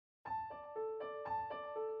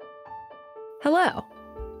Hello.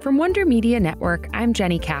 From Wonder Media Network, I'm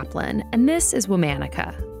Jenny Kaplan, and this is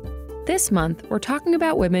Womanica. This month, we're talking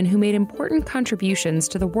about women who made important contributions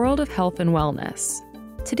to the world of health and wellness.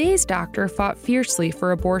 Today's doctor fought fiercely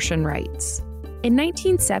for abortion rights. In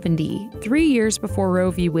 1970, 3 years before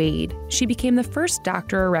Roe v. Wade, she became the first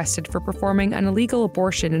doctor arrested for performing an illegal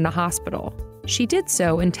abortion in a hospital. She did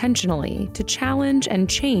so intentionally to challenge and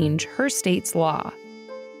change her state's law.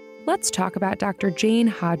 Let's talk about Dr. Jane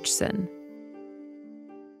Hodgson.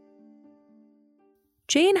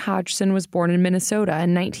 Jane Hodgson was born in Minnesota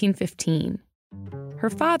in 1915. Her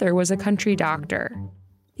father was a country doctor.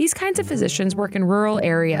 These kinds of physicians work in rural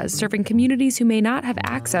areas, serving communities who may not have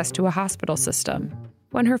access to a hospital system.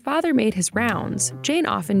 When her father made his rounds, Jane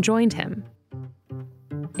often joined him.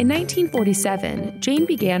 In 1947, Jane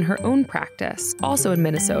began her own practice, also in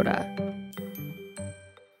Minnesota.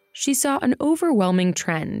 She saw an overwhelming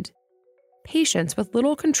trend: patients with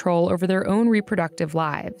little control over their own reproductive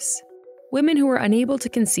lives. Women who were unable to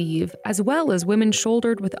conceive, as well as women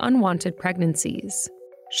shouldered with unwanted pregnancies.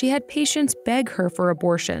 She had patients beg her for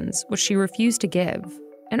abortions, which she refused to give,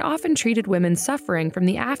 and often treated women suffering from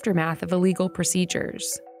the aftermath of illegal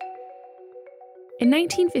procedures. In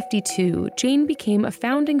 1952, Jane became a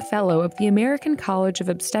founding fellow of the American College of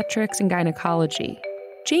Obstetrics and Gynecology.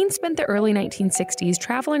 Jane spent the early 1960s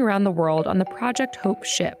traveling around the world on the Project Hope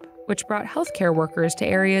ship, which brought healthcare workers to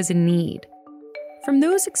areas in need. From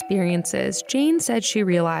those experiences, Jane said she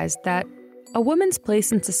realized that a woman's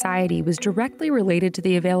place in society was directly related to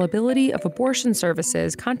the availability of abortion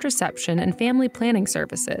services, contraception, and family planning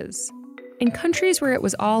services. In countries where it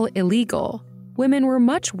was all illegal, women were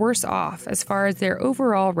much worse off as far as their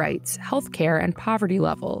overall rights, healthcare, and poverty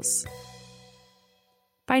levels.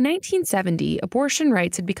 By 1970, abortion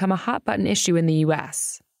rights had become a hot-button issue in the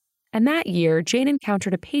U.S. And that year, Jane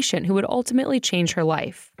encountered a patient who would ultimately change her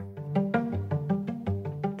life.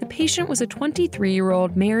 The patient was a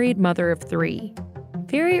 23-year-old married mother of 3.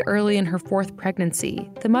 Very early in her 4th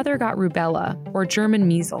pregnancy, the mother got rubella, or German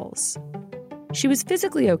measles. She was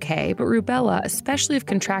physically okay, but rubella, especially if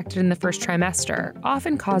contracted in the first trimester,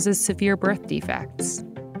 often causes severe birth defects.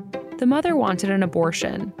 The mother wanted an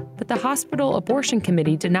abortion, but the hospital abortion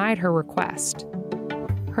committee denied her request.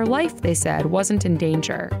 Her life, they said, wasn't in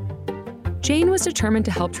danger. Jane was determined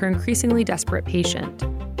to help her increasingly desperate patient.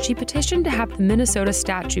 She petitioned to have the Minnesota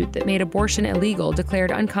statute that made abortion illegal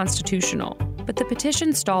declared unconstitutional, but the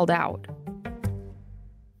petition stalled out.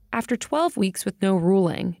 After 12 weeks with no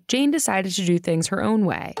ruling, Jane decided to do things her own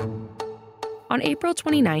way. On April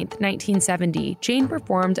 29, 1970, Jane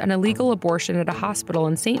performed an illegal abortion at a hospital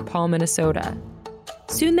in St. Paul, Minnesota.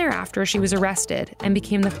 Soon thereafter, she was arrested and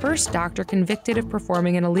became the first doctor convicted of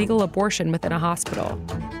performing an illegal abortion within a hospital.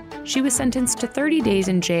 She was sentenced to 30 days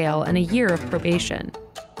in jail and a year of probation.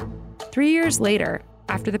 3 years later,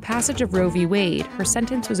 after the passage of Roe v. Wade, her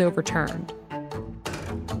sentence was overturned.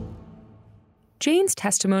 Jane's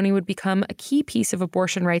testimony would become a key piece of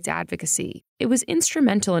abortion rights advocacy. It was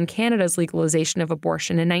instrumental in Canada's legalization of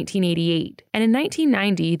abortion in 1988, and in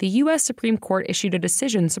 1990, the U.S. Supreme Court issued a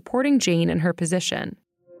decision supporting Jane in her position.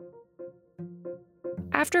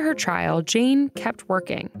 After her trial, Jane kept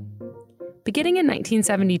working. Beginning in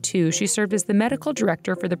 1972, she served as the medical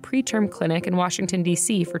director for the preterm clinic in Washington,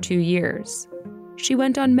 D.C. for 2 years. She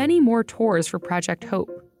went on many more tours for Project Hope,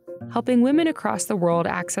 helping women across the world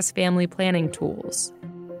access family planning tools.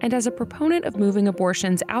 And as a proponent of moving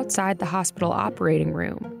abortions outside the hospital operating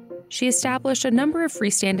room, she established a number of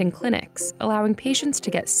freestanding clinics, allowing patients to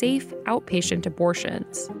get safe, outpatient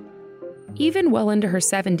abortions. Even well into her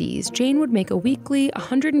 70s, Jane would make a weekly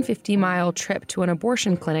 150-mile trip to an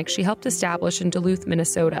abortion clinic she helped establish in Duluth,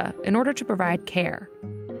 Minnesota, in order to provide care.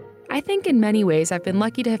 "I think in many ways I've been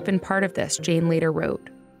lucky to have been part of this," Jane later wrote.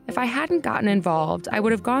 "If I hadn't gotten involved, I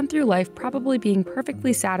would have gone through life probably being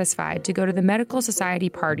perfectly satisfied to go to the medical society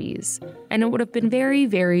parties, and it would have been very,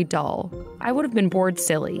 very dull. I would have been bored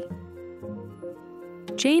silly."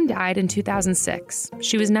 Jane died in 2006.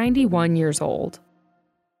 She was 91 years old.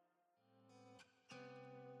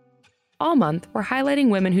 All month, we're highlighting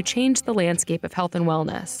women who changed the landscape of health and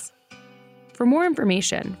wellness. For more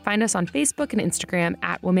information, find us on Facebook and Instagram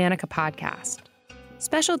at Womanica Podcast.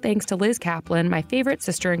 Special thanks to Liz Kaplan, my favorite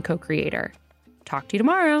sister and co-creator. Talk to you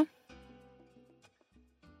tomorrow.